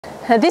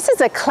Now this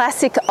is a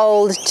classic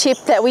old tip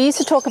that we used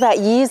to talk about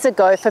years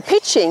ago for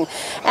pitching,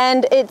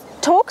 and it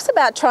talks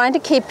about trying to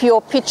keep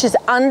your pitches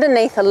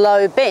underneath a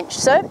low bench.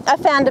 So I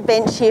found a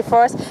bench here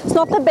for us. It's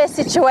not the best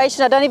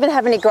situation, I don't even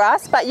have any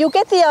grass, but you'll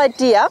get the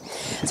idea.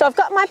 So I've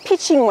got my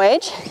pitching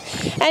wedge,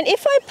 and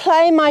if I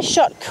play my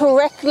shot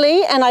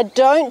correctly and I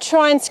don't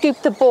try and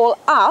scoop the ball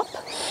up,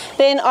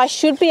 then I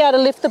should be able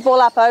to lift the ball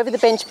up over the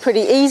bench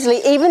pretty easily,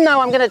 even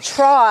though I'm going to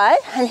try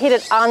and hit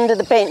it under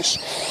the bench.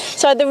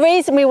 So the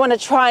reason we want to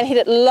try and hit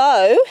it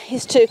low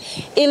is to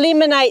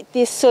eliminate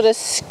this sort of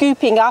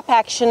scooping up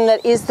action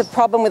that is the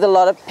problem with a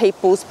lot of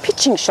people's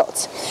pitching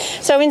shots.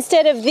 So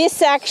instead of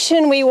this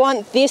action, we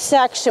want this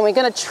action. We're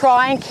going to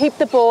try and keep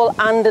the ball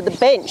under the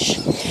bench.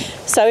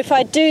 So if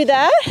I do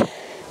that,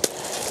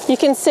 you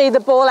can see the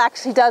ball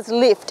actually does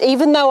lift,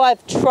 even though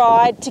I've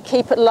tried to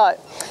keep it low.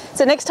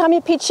 So next time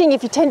you're pitching,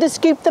 if you tend to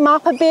scoop them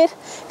up a bit,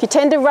 if you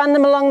tend to run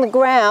them along the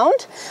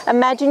ground,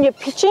 imagine you're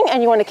pitching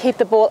and you want to keep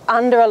the ball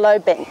under a low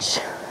bench.